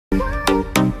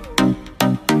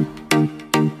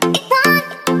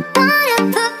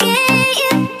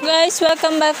guys!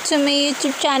 Welcome back to my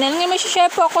YouTube channel. Ngayon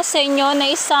share po ako sa inyo na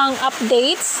isang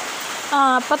updates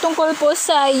patungkol po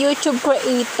sa YouTube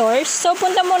creators. So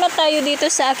punta muna tayo dito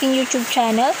sa aking YouTube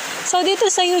channel. So dito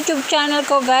sa YouTube channel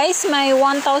ko guys, may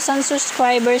 1,000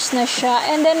 subscribers na siya.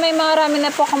 And then may marami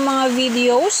na po akong mga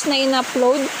videos na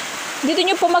in-upload. Dito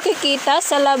nyo po makikita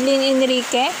sa Lovelyn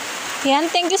Enrique.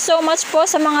 Yan, thank you so much po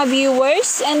sa mga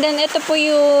viewers. And then ito po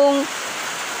yung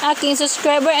aking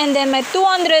subscriber, and then may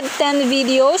 210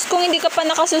 videos. Kung hindi ka pa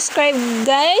nakasubscribe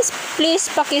guys, please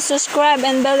paki-subscribe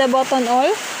and bell the button all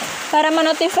para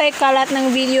ma-notify ka lahat ng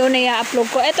video na i-upload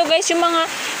ko. Ito guys, yung mga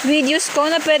videos ko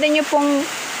na pwede nyo pong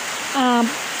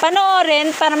panoorin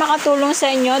para makatulong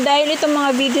sa inyo, dahil itong mga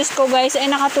videos ko guys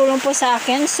ay nakatulong po sa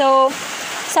akin. So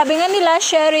sabi nga nila,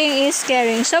 sharing is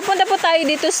caring. So punta po tayo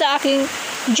dito sa aking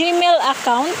Gmail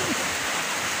account.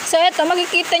 So, eto,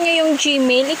 makikita nyo yung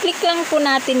Gmail. I-click lang po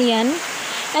natin yan.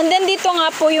 And then, dito nga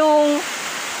po yung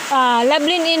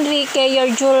Lovelyn Enrique,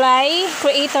 your July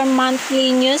Creator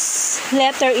Monthly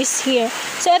Newsletter is here.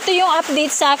 So, eto yung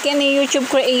update sa akin ni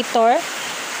YouTube Creator.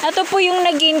 Ito po yung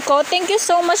nag-gain ko. Thank you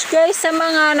so much guys sa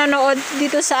mga nanood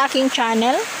dito sa aking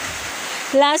channel.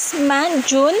 Last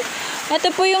month, June.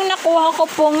 Ito po yung nakuha ko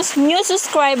pong new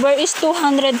subscriber is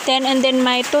 210, and then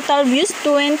my total views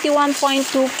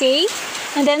 21.2k.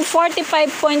 And then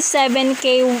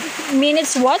 45.7k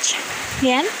minutes watch.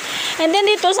 Yan. And then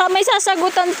dito may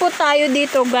sasagutan po tayo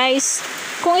dito guys.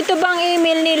 Kung ito bang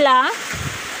email nila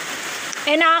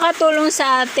ay nakakatulong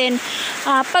sa atin.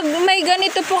 Pag may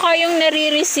ganito po kayong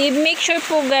nare-receive, make sure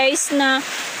po guys na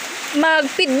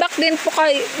mag-feedback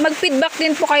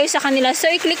din po kayo sa kanila. So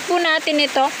i-click po natin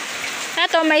ito.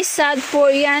 Ito may sad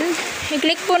po yan.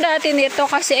 I-click po natin ito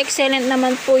kasi excellent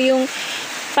naman po yung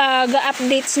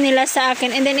pag-updates nila sa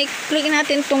akin. And then i-click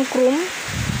natin tong Chrome.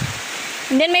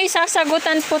 And then may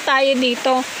sasagutan po tayo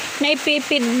dito na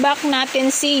ipi-feedback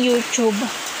natin si YouTube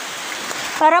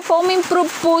para po umimprove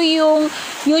po yung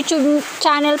YouTube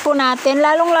channel po natin,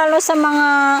 lalong-lalo sa mga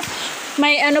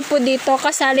may ano po dito,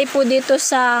 kasali po dito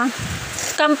sa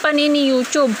company ni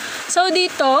YouTube. So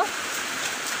dito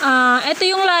ito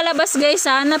yung lalabas guys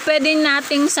na pwede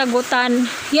nating sagutan.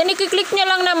 Yan, i-click nyo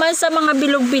lang naman sa mga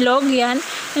bilog-bilog yan.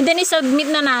 And then i-submit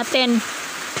na natin.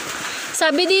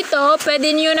 Sabi dito,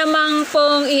 pwede nyo namang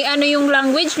pong i-ano yung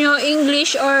language nyo,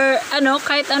 English or ano,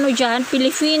 kahit ano dyan,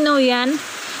 Filipino yan.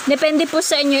 Depende po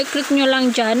sa inyo, i-click nyo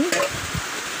lang dyan.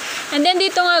 And then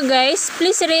dito nga guys,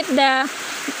 please rate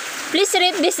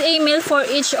this email for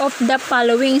each of the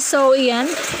following. So yan,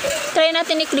 try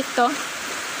natin i-click to.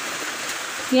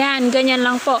 Yan, ganyan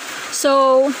lang po.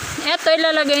 So, eto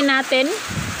ilalagay natin.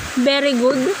 Very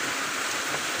good.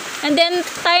 And then,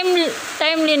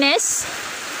 timeliness.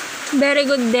 Very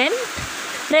good din.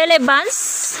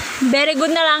 Relevance. Very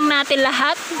good na lang natin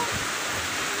lahat.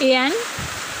 Yan.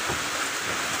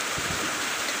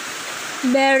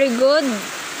 Very good.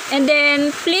 And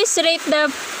then, please rate the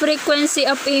frequency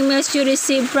of emails you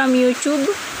receive from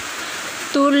YouTube.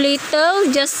 Too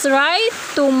little, just right.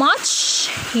 Too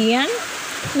much. Yan.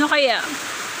 No kaya?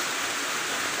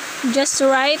 Just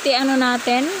right, ano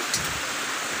natin?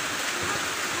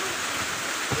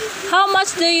 How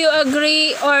much do you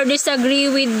agree or disagree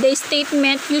with the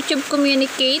statement YouTube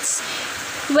communicates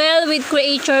well with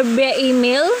creator via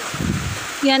email?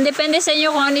 Yan, depende sa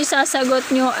inyo kung ano yung sasagot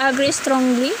nyo. Agree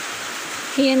strongly.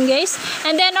 Yan guys.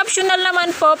 And then optional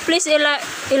naman po, please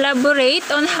elaborate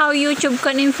on how YouTube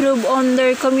can improve on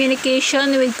their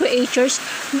communication with creators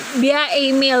via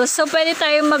email. So pwede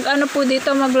tayo mag-ano po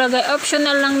dito, maglagay.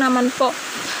 Optional lang naman po.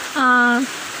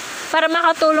 Para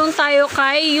makatulong tayo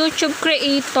kay YouTube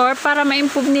creator para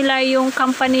ma-improve nila yung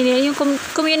company nila, yung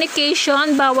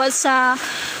communication bawat sa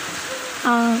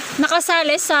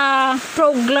nakasali sa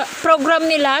program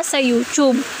nila sa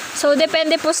YouTube. So,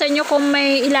 depende po sa inyo kung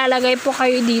may ilalagay po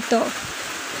kayo dito.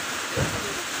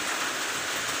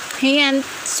 Ayan.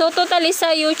 So, totally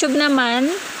sa YouTube naman,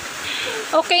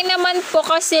 okay naman po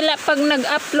kasi pag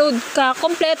nag-upload ka,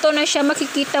 kompleto na siya.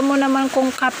 Makikita mo naman kung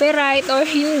copyright or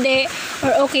hindi,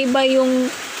 or okay ba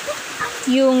yung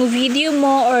video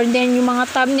mo, or then yung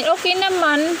mga thumbnail. Okay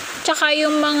naman. Tsaka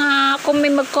yung mga, kung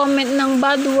may mag-comment ng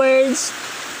bad words,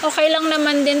 okay lang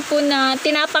naman din po na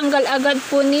tinatanggal agad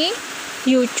po ni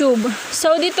YouTube.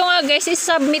 So, dito nga guys,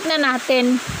 i-submit na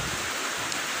natin.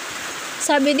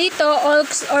 Sabi dito, all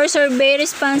survey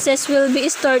responses will be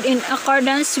stored in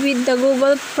accordance with the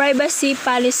Google privacy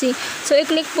policy. So,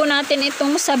 i-click po natin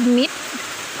itong submit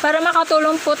para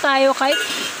makatulong po tayo kay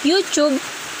YouTube.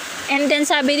 And then,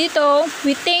 sabi dito,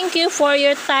 we thank you for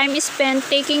your time spent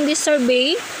taking this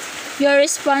survey. Your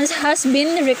response has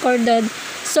been recorded.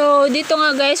 So, dito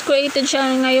nga guys, created siya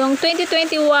ngayong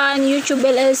 2021 YouTube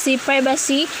LLC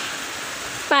Privacy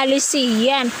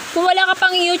Policy. Yan. Kung wala ka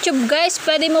pang YouTube guys,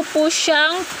 pwede mo po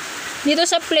siyang dito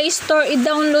sa Play Store,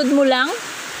 i-download mo lang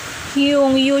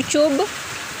yung YouTube.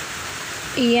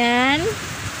 Yan.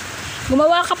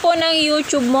 Gumawa ka po ng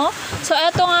YouTube mo. So,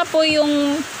 ito nga po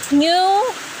yung new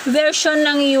version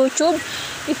ng YouTube.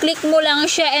 I-click mo lang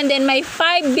siya and then may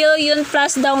 5 billion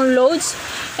plus downloads.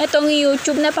 Itong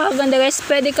YouTube, napakaganda guys.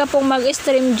 Pwede ka pong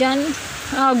mag-stream dyan.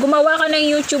 Gumawa ka ng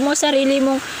YouTube mo, sarili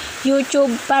mong YouTube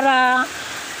para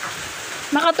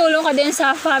makatulong ka din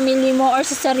sa family mo or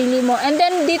sa sarili mo. And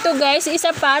then dito guys,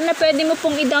 isa pa na pwede mo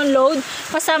pong i-download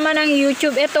kasama ng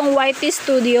YouTube, itong YT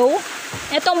Studio.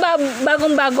 Itong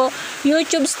bagong-bago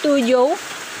YouTube Studio.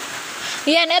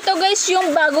 Yan, ito guys yung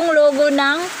bagong logo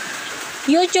ng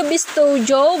YouTube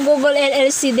Studio, Google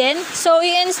LLC din. So,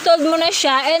 i-install mo na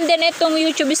siya. And then, itong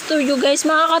YouTube Studio guys,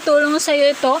 makakatulong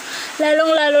sa'yo ito.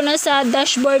 Lalong-lalo na sa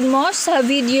dashboard mo, sa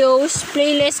videos,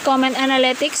 playlist, comment,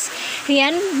 analytics.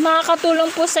 Yan, makakatulong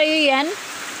po sa'yo yan.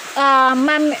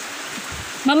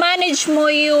 Ma-manage mo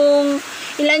yung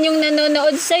ilan yung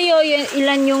nanonood sa'yo,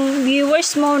 ilan yung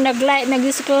viewers mo, nag-like,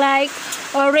 nag-dislike,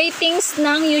 or ratings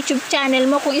ng YouTube channel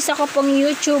mo kung isa ka pong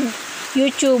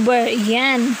YouTuber.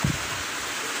 Yan.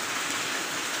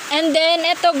 And then,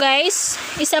 ito guys,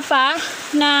 isa pa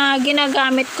na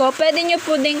ginagamit ko. Pwede nyo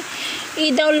po ding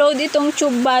i-download itong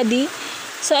TubeBuddy.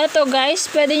 So, ito guys,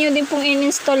 pwede nyo din pong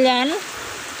in-install yan.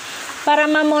 Para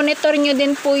ma-monitor nyo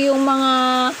din po yung mga,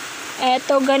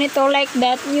 eto, ganito, like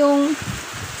that. Yung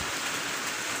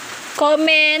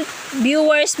comment,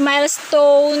 viewers,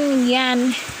 milestone,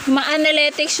 yan.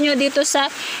 Ma-analytics nyo dito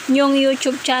sa yung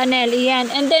YouTube channel.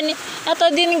 Yan. And then, ito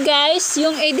din guys,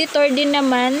 yung editor din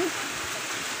naman.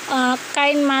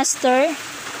 KineMaster.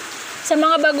 Sa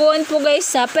mga baguhan po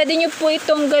guys pwede nyo po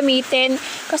itong gamitin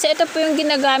kasi ito po yung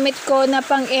ginagamit ko na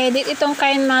pang-edit, itong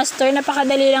KineMaster,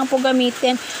 napakadali lang po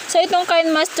gamitin. So itong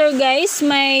KineMaster guys,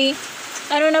 may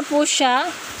ano na po siya,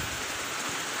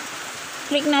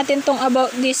 click natin tong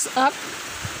about this app.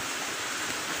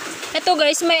 Ito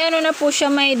guys, may ano na po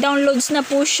siya, may downloads na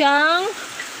po siyang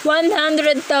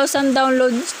 100,000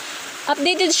 downloads.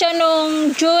 Updated siya nung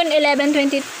June 11,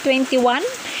 2021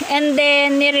 and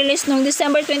then nirelease nung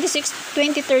December 26,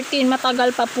 2013.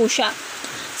 Matagal pa po siya.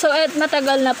 So,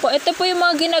 matagal na po. Ito po yung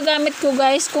mga ginagamit ko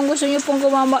guys kung gusto nyo pong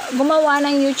gumawa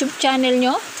ng YouTube channel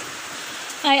nyo.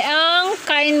 Ay ang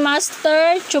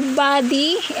KineMaster,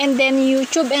 TubeBuddy, and then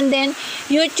YouTube, and then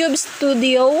YouTube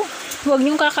Studio. Huwag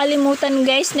nyo kakalimutan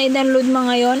guys na i-download mo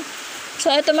ngayon. So,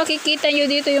 ito makikita nyo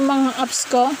dito yung mga apps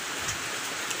ko.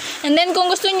 And then, kung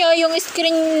gusto nyo, yung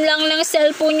screen lang ng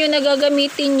cellphone nyo na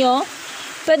gagamitin nyo,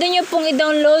 pwede nyo pong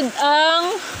i-download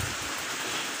ang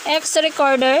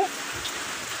X-Recorder.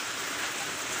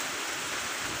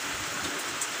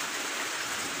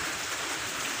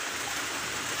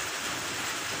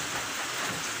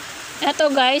 Ito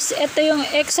guys, ito yung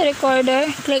X-Recorder.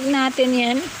 Click natin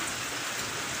yan.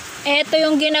 Ito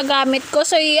yung ginagamit ko.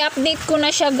 So, i-update ko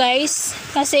na siya guys.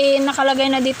 Kasi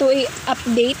nakalagay na dito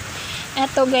i-update.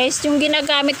 Eto guys, yung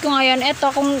ginagamit ko ngayon,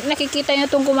 eto kung nakikita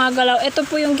nyo itong gumagalaw, ito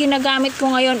po yung ginagamit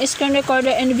ko ngayon, screen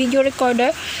recorder and video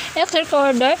recorder,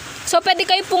 X-Recorder. So, pwede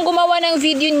kayo pong gumawa ng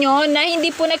video nyo na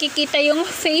hindi po nakikita yung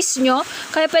face nyo,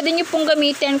 kaya pwede nyo pong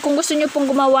gamitin kung gusto nyo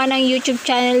pong gumawa ng YouTube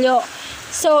channel nyo.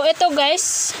 So, ito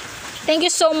guys, thank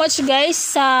you so much guys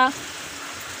sa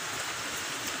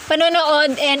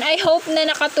panonood and I hope na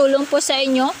nakatulong po sa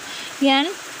inyo. Yan.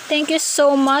 Thank you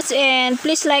so much and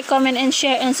please like, comment, and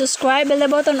share and subscribe. Bell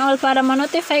the button all para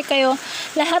ma-notify kayo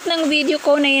lahat ng video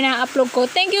ko na ina-upload ko.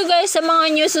 Thank you guys sa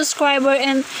mga new subscriber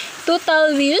and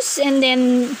total views and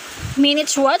then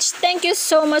minutes watch. Thank you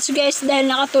so much guys dahil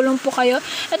nakatulong po kayo.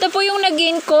 Ito po yung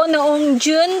nag-gain ko noong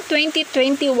June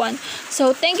 2021.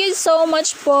 So thank you so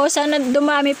much po. Sana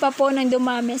dumami pa po ng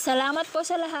dumami. Salamat po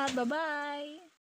sa lahat. Bye-bye!